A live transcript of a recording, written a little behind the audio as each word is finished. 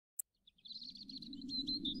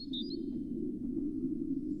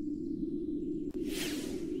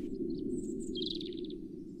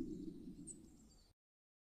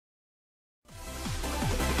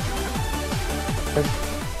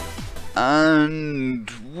And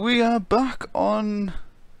we are back on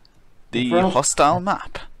the hostile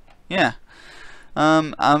map. Yeah.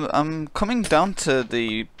 I'm coming down to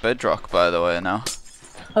the bedrock, by the way, now.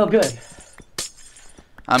 Oh, good.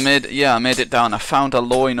 I made it down. I found a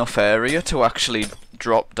low enough area to actually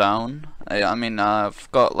drop down. I mean, I've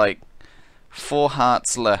got like 4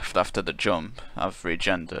 hearts left after the jump. I've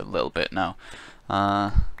regened a little bit now.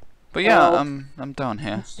 But yeah, I'm down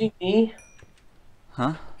here. You see me?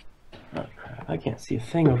 Huh? Oh crap! I can't see a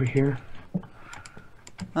thing over here.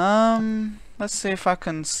 Let's see if I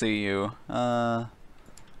can see you. There's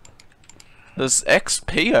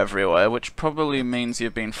XP everywhere, which probably means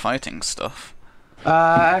you've been fighting stuff.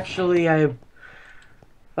 Actually,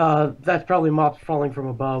 that's probably mobs falling from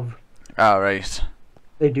above. Ah, right.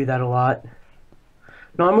 They do that a lot.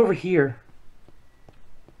 No, I'm over here.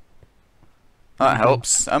 That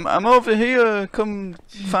helps. I'm over here. Come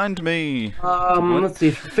find me. Let's see.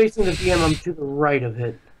 If you're facing the DM, I'm to the right of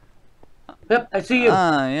it. Yep, I see you.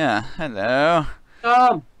 Ah, yeah. Hello.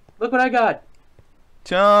 Look what I got.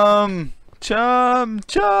 Chum!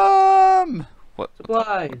 What?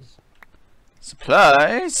 Supplies.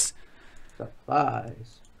 Supplies?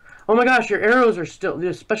 Supplies. Oh my gosh, your arrows are still.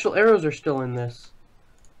 The special arrows are still in this.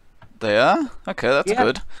 They are? Okay, that's Yeah.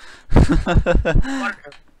 good.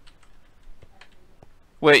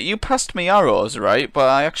 Wait, you passed me arrows, right? But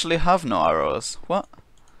I actually have no arrows. What?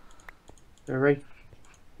 They're right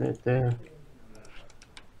there.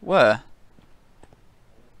 Where?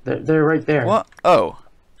 They're right there. What? Oh.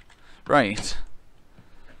 Right.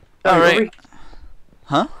 Alright. Alright.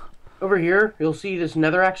 Huh? Over here, you'll see this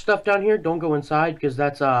netherrack stuff down here. Don't go inside, because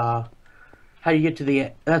that's how you get to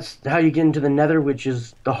the into the nether, which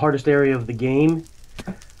is the hardest area of the game.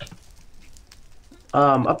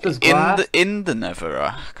 Up this glass. In the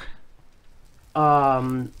netherrack.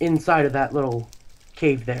 Inside of that little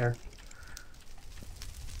cave there.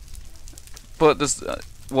 But there's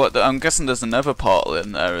I'm guessing there's another portal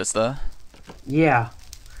in there, is there? Yeah,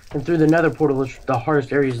 and through the nether portal is the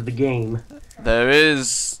hardest areas of the game. There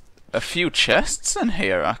is a few chests in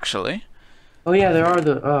here, actually. Oh yeah, there are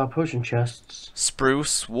the potion chests.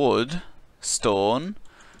 Spruce, wood, stone.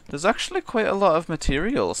 There's actually quite a lot of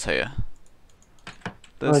materials here.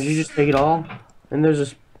 Oh, did you just take it all? And there's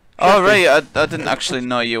this. Oh right, I didn't actually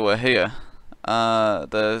know you were here.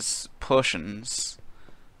 There's potions.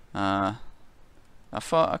 I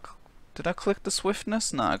thought did I click the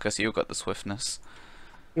swiftness? No, I guess you got the swiftness.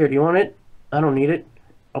 Here, do you want it? I don't need it.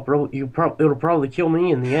 It'll probably kill me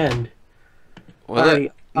in the end. Will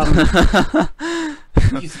it?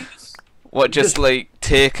 You see this? What, just like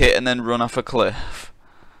take it and then run off a cliff?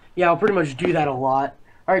 Yeah, I'll pretty much do that a lot.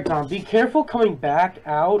 Alright, Tom, be careful coming back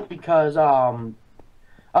out because,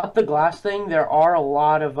 up the glass thing, there are a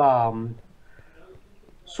lot of,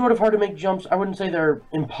 sort of hard to make jumps. I wouldn't say they're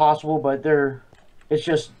impossible, but it's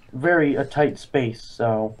just a tight space,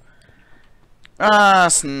 so.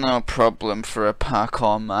 That's no problem for a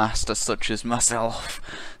parkour master such as myself.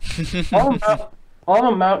 I'm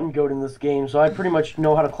a mountain goat in this game, so I pretty much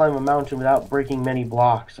know how to climb a mountain without breaking many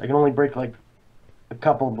blocks. I can only break, like, a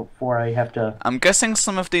couple before I have to. I'm guessing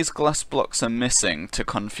some of these glass blocks are missing to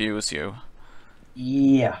confuse you.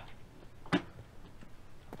 Yeah.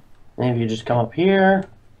 And if you just come up here,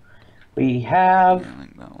 we have I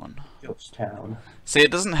think that one. Ghost Town. See, it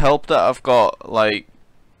doesn't help that I've got like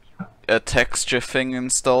a texture thing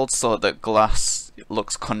installed so that glass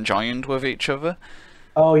looks conjoined with each other.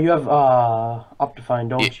 Oh, you have Optifine,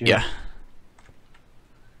 don't you? Yeah.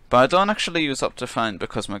 But I don't actually use Optifine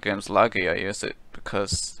because my game's laggy. I use it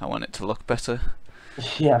because I want it to look better.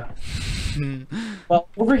 Yeah. Well,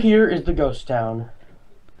 over here is the Ghost Town.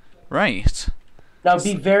 Right. Now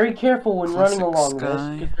be very careful when Classic running along sky.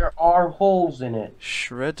 this, because there are holes in it.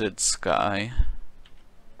 Shredded sky.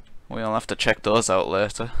 We'll have to check those out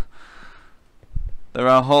later. There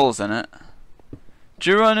are holes in it.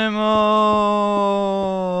 Geronimo!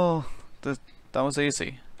 That was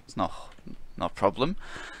easy. It's no problem.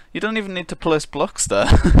 You don't even need to place blocks there.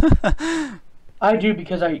 I do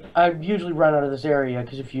because I usually run out of this area,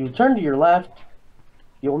 because if you turn to your left,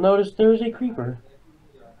 you'll notice there's a creeper.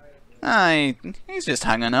 He's just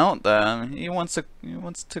hanging out there. He wants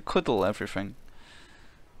to cuddle everything.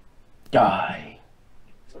 Die.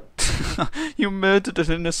 You murdered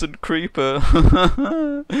an innocent creeper.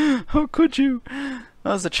 How could you?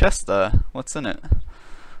 There's a chest there. What's in it?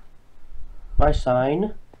 My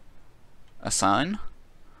sign. A sign?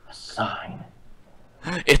 A sign.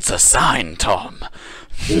 It's a sign, Tom.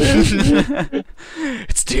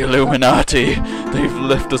 It's the Illuminati. They've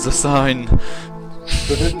left us a sign.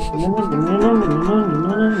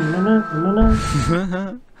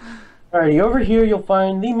 Alrighty, over here you'll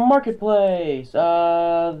find the marketplace. There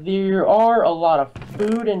are a lot of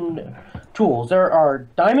food and tools. There are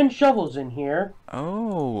diamond shovels in here.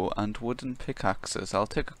 Oh, and wooden pickaxes. I'll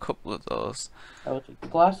take a couple of those. I will take the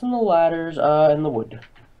glass and the ladders, and the wood.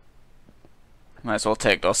 Might as well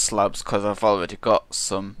take those slabs because I've already got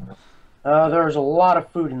some There's a lot of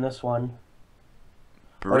food in this one.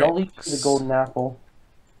 Alright, I'll leave you the bricks. golden apple.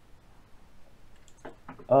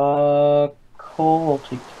 Coal, I'll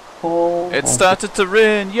take the coal. It started to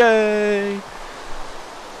rain, yay!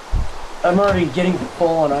 I'm already getting full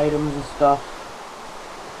on items and stuff.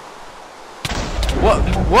 What?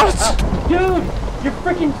 What? Ow. Dude! You're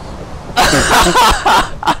freaking...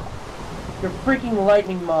 Your freaking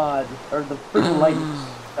lightning mod, or the freaking lightning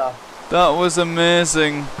stuff. That was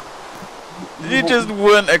amazing. You just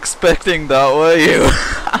weren't expecting that, were you?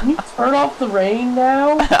 Can you turn off the rain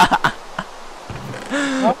now?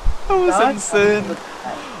 That was insane.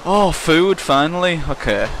 Oh, food, finally.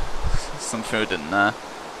 Okay. Some food in there.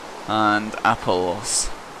 And apples.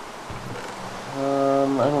 I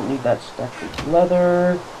don't need that stack of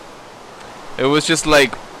leather. It was just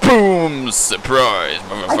like, boom, surprise, I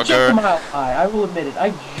jumped a motherfucker. mile high, I will admit it.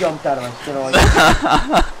 I jumped out of my skin. Like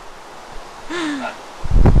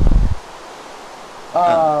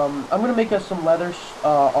I'm gonna make us some leather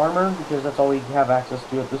armor because that's all we have access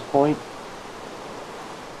to at this point.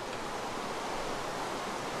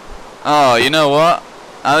 Oh, you know what?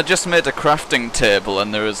 I just made a crafting table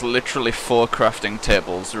and there is literally 4 crafting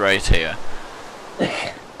tables right here.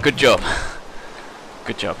 Good job.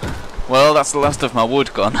 Good job. Well, that's the last of my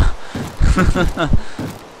wood gone.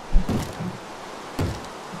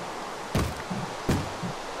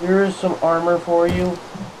 Here is some armor for you.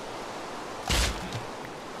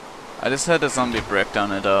 I just heard a zombie break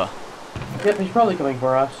down a door. Yep, he's probably coming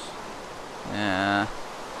for us. Yeah.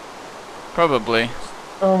 Probably.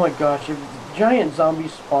 Oh my gosh, if giant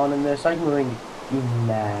zombies spawn in this, I'm going to be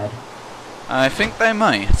mad. I think they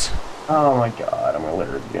might. Oh my god, I'm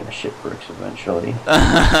literally gonna shit bricks eventually.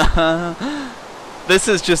 This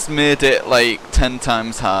has just made it like 10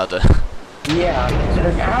 times harder. Yeah,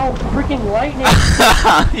 considering ow, freaking lightning!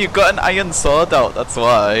 You got an iron sword out, that's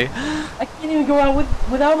why. I can't even go out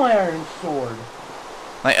without my iron sword.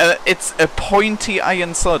 Like, it's a pointy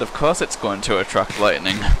iron sword, of course it's going to attract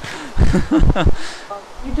lightning. Can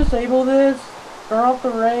you disable this? Turn off the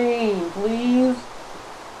rain, please.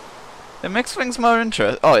 It makes things more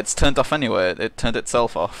interesting. Oh, it's turned off anyway. It turned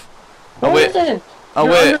itself off. No, Oh, wait. it isn't. Oh,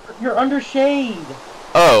 you're wait. You're under shade.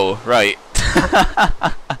 Oh, right.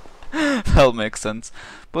 That'll make sense.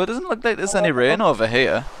 But it doesn't look like there's any rain over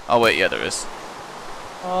here. Oh, wait, yeah, there is.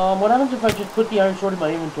 What happens if I just put the iron sword in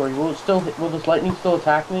my inventory? Will this lightning still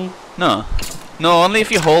attack me? No. No, only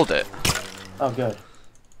if you hold it. Oh, good.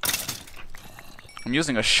 I'm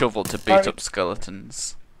using a shovel to beat up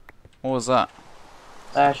skeletons. What was that?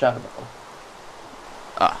 Shadow Ball.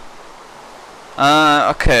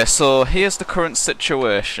 Okay, so here's the current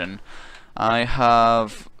situation. I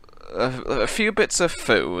have a few bits of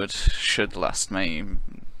food, should last me a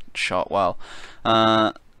short while.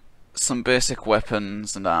 Some basic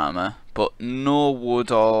weapons and armor, but no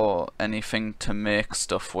wood or anything to make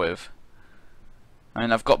stuff with. I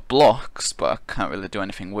mean, I've got blocks, but I can't really do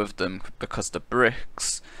anything with them because the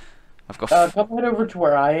bricks. I've got. Come head over to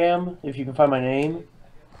where I am, if you can find my name.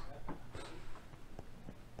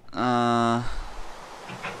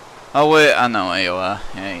 Oh wait, I know where you are.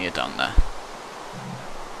 Yeah, you're down there.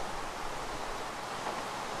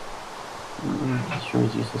 Sure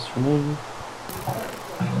is useless for me.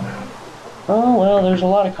 Oh well, there's a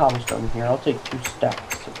lot of cobblestone here. I'll take 2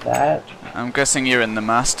 stacks of that. I'm guessing you're in the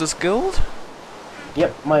Masters Guild?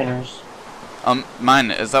 Yep, miners.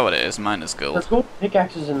 Mine, is that what it is? Miners Guild. There's gold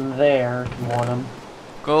pickaxes in there if you want them.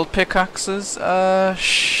 Gold pickaxes?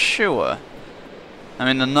 Sure. I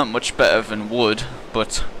mean, they're not much better than wood,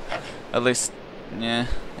 but at least, yeah,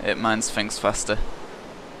 it mines things faster.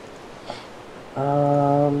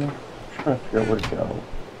 Trying to figure out where to go.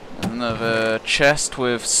 Another chest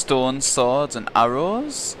with stone swords and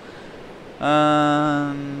arrows.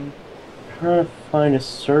 Trying to find a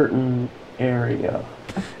certain area.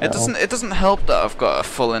 It doesn't help that I've got a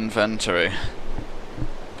full inventory.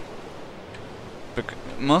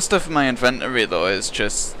 Most of my inventory though is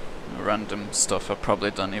just random stuff I probably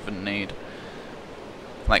don't even need.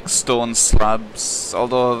 Like stone slabs,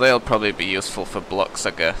 although they'll probably be useful for blocks,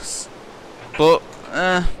 I guess. But,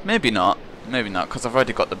 maybe not. Maybe not, because I've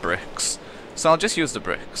already got the bricks. So I'll just use the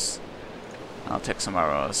bricks. I'll take some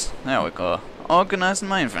arrows. There we go. Organising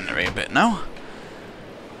my inventory a bit now.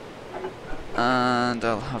 And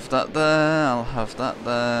I'll have that there, I'll have that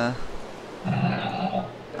there.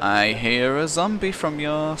 I hear a zombie from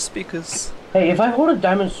your speakers. Hey, if I hold a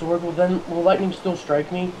diamond sword, will lightning still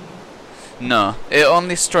strike me? No, it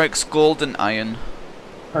only strikes gold and iron.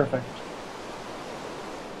 Perfect.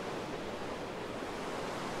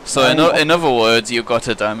 So in other words, you got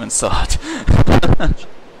a diamond sword.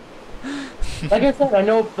 Like I said, I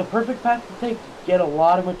know the perfect path to take to get a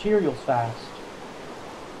lot of materials fast.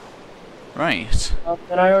 Right.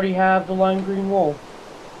 And I already have the lime green wool.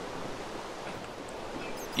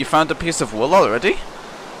 You found a piece of wool already?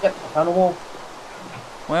 Yep, I found a wool.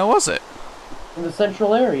 Where was it? In the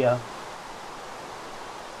central area.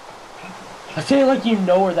 I say it like you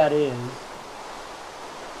know where that is.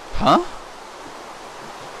 Huh?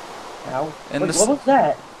 Ow. In Wait, what was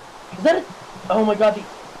that? Is that a... Oh my god,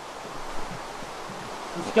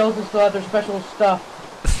 the skeletons still have their special stuff.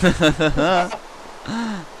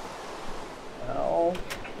 Ow.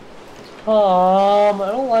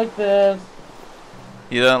 I don't like this.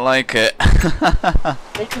 You don't like it.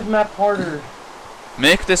 Make this map harder.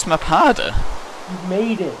 Make this map harder? You've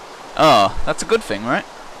made it. Oh, that's a good thing, right?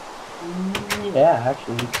 Yeah,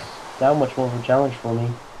 actually, it's now much more of a challenge for me.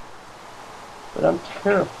 But I'm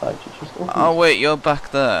terrified to just open Oh wait, you're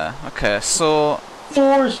back there. Okay, so...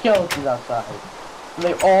 4 skeletons outside. And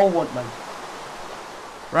they all want my...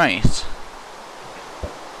 Right.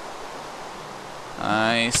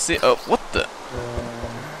 I see... Oh, what the...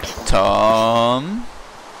 Tom?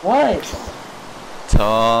 What?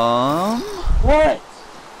 Tom? What?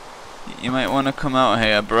 You might want to come out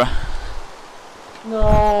here, bruh.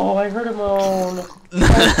 No, I heard a moan.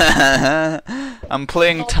 I'm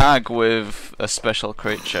playing tag with a special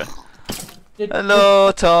creature.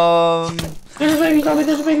 Hello, Tom! There's a baby zombie,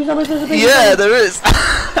 there's a baby zombie, there's a baby Yeah, zombie. there is!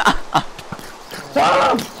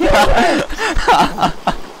 Tom! Kill him!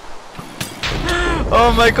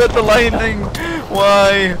 Oh my god, the lightning!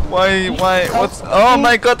 Why? What's... Oh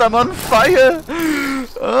my god, I'm on fire!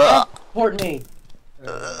 Support me.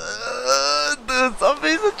 The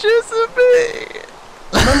zombies are chasing me!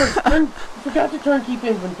 Remember, you forgot to turn keep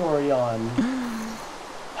inventory on.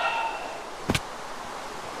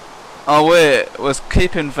 Oh wait, was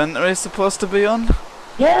keep inventory supposed to be on?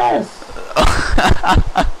 Yes!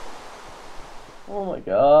 Oh my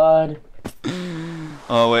god.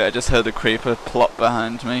 Oh wait, I just heard a creeper plop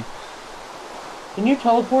behind me. Can you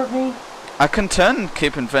teleport me? I can turn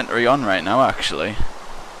keep inventory on right now, actually.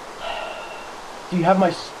 Do you have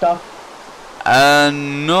my stuff?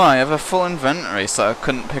 No, I have a full inventory, so I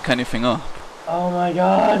couldn't pick anything up. Oh my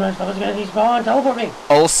god, my stuff is gonna despawn. Teleport me!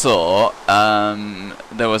 Also,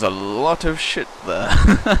 there was a lot of shit there.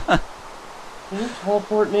 Can you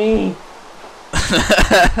teleport me?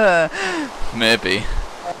 Maybe.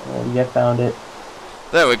 Oh, yeah, found it.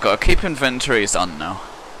 There we go, keep inventories on now.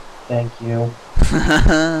 Thank you.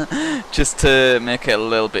 Just to make it a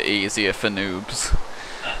little bit easier for noobs.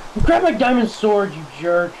 Grab my diamond sword, you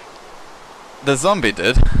jerk! The zombie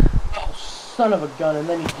did. Oh, son of a gun, and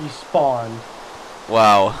then he despawned.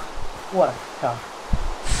 Wow. What a cock.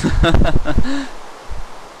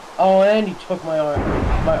 Oh, and he took my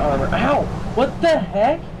armor. Ow! What the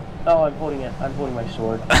heck? Oh, I'm holding it. I'm holding my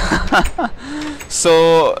sword.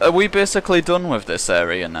 So, are we basically done with this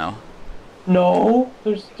area now? No,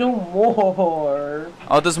 there's still more.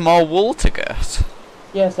 Oh, there's more wool to get.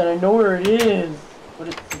 Yes, and I know where it is, but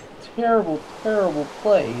it's a terrible, terrible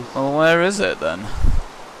place. Well, where is it then?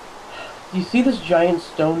 Do you see this giant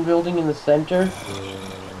stone building in the center?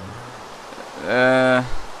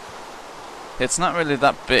 It's not really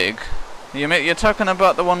that big. You're talking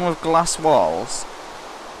about the one with glass walls?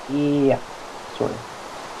 Yeah, sort of.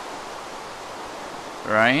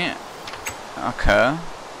 Right. Okay.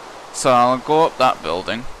 So I'll go up that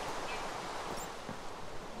building.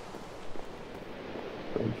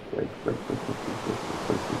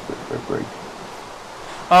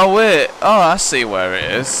 Oh wait, oh I see where it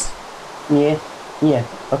is. Yeah,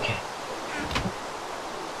 okay.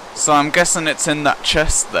 So I'm guessing it's in that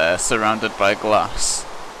chest there, surrounded by glass.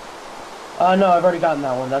 No, I've already gotten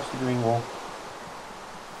that one. That's the green wool.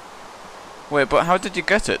 Wait, but how did you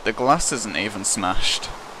get it? The glass isn't even smashed.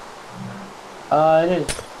 It is.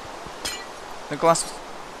 The glass...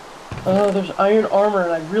 Oh, there's iron armor,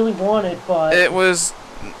 and I really want it, but... It was...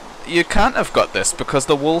 You can't have got this because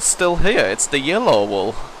the wool's still here. It's the yellow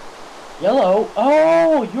wool. Yellow?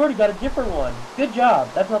 Oh, you already got a different one. Good job.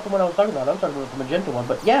 That's not the one I was talking about. I was talking about the magenta one,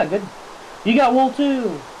 but yeah, good. You got wool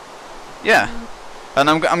too. Yeah. And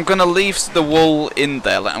I'm gonna leave the wool in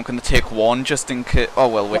there. Like, I'm gonna take one just in case... Oh,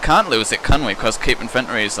 well, we can't lose it, can we? Because keep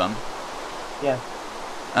inventory is on. Yeah.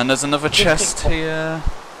 And there's another chest here.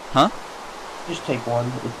 Huh? Just take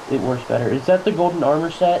one. It works better. Is that the golden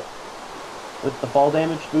armor set? with the fall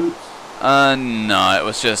damage boots? No, it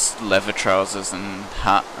was just leather trousers and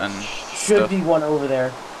hat and Should stuff. be one over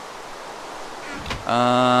there.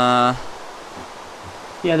 Uh.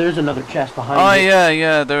 Yeah, there's another chest behind Oh it.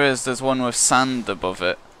 yeah, there is. There's one with sand above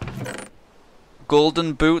it.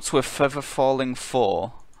 Golden boots with feather falling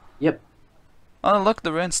 4. Yep. Oh look,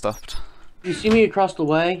 the rain stopped. You see me across the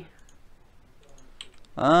way?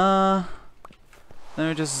 Let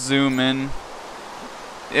me just zoom in.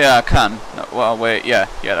 Yeah, I can. No, well, wait, yeah,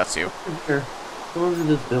 that's you. Here. Go over to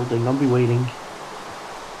this building. I'll be waiting.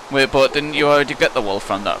 Wait, but didn't you already get the wool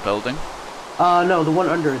from that building? No, the one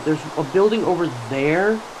under it. There's a building over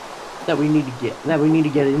there that we need to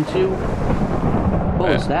get into. What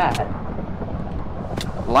was that?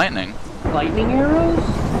 Lightning. Lightning arrows?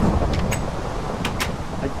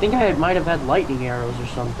 I think I might have had lightning arrows or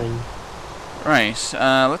something. Right,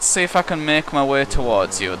 let's see if I can make my way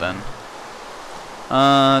towards you then.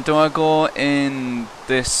 Do I go in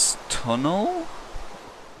this tunnel?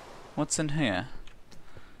 What's in here?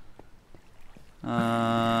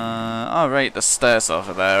 Oh right, the stairs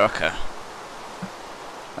over there, okay.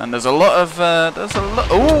 And there's a lot of,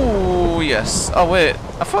 oh yes. Oh wait,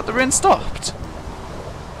 I thought the rain stopped.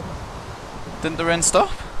 Didn't the rain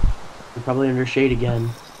stop? We're probably under shade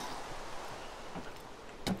again.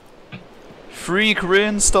 Freak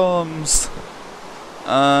rainstorms.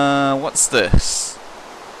 What's this?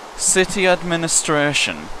 City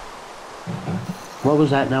administration. What was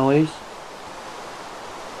that noise?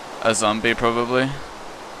 A zombie, probably.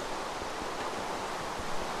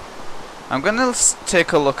 I'm gonna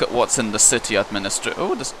take a look at what's in the city administration.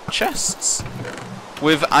 Oh, there's chests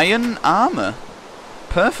with iron armor.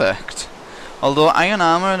 Perfect. Although iron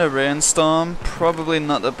armor in a rainstorm, probably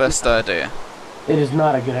not the best idea. It is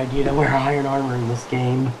not a good idea to wear iron armor in this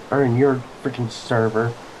game, or in your freaking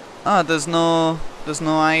server. Ah, there's no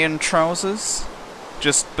iron trousers,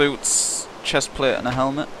 just boots, chest plate, and a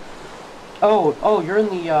helmet. Oh, you're in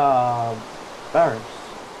the barracks.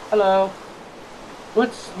 Hello.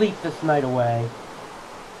 Let's sleep this night away.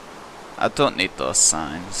 I don't need those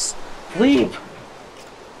signs. Sleep.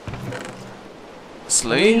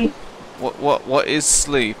 Sleep? What is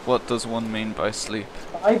sleep? What does one mean by sleep?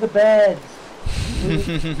 By the bed.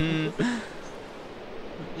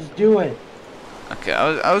 Just do it. Okay,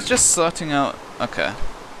 I was just sorting out. Okay,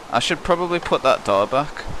 I should probably put that door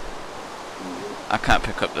back. I can't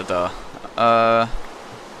pick up the door.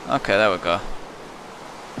 Okay, there we go.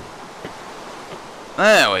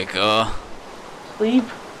 There we go. Sleep.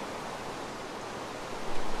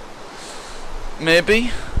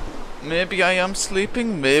 Maybe I am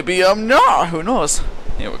sleeping. Maybe I'm not. Who knows?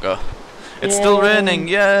 Here we go. It's still raining.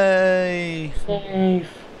 Yay! Safe.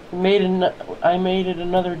 I made it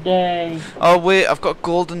another day. Oh wait, I've got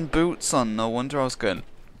golden boots on. No wonder I was getting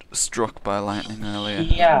struck by lightning earlier.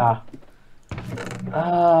 Yeah.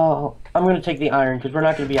 Oh, I'm gonna take the iron because we're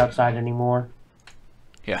not gonna be outside anymore.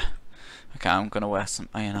 Yeah. Okay, I'm gonna wear some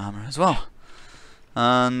iron armor as well.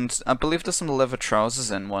 And I believe there's some leather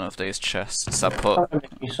trousers in one of these chests. I put. I'm gonna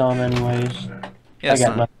make me some anyways. Yeah, I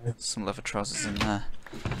got some leather trousers in there.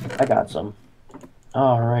 I got some.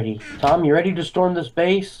 Alrighty. Tom, you ready to storm this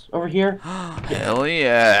base over here? Hell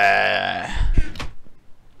yeah!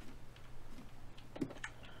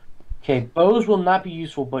 Okay, bows will not be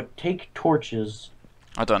useful, but take torches.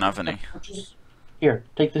 I don't have any. Torches? Here,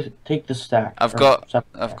 take the stack. I've got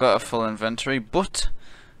a full inventory, but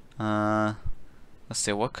let's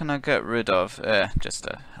see, what can I get rid of? Just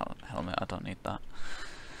a helmet. I don't need that.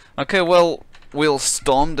 Okay, well, we'll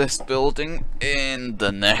storm this building in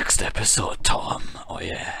the next episode, Tom. Oh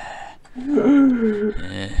yeah.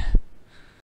 Yeah.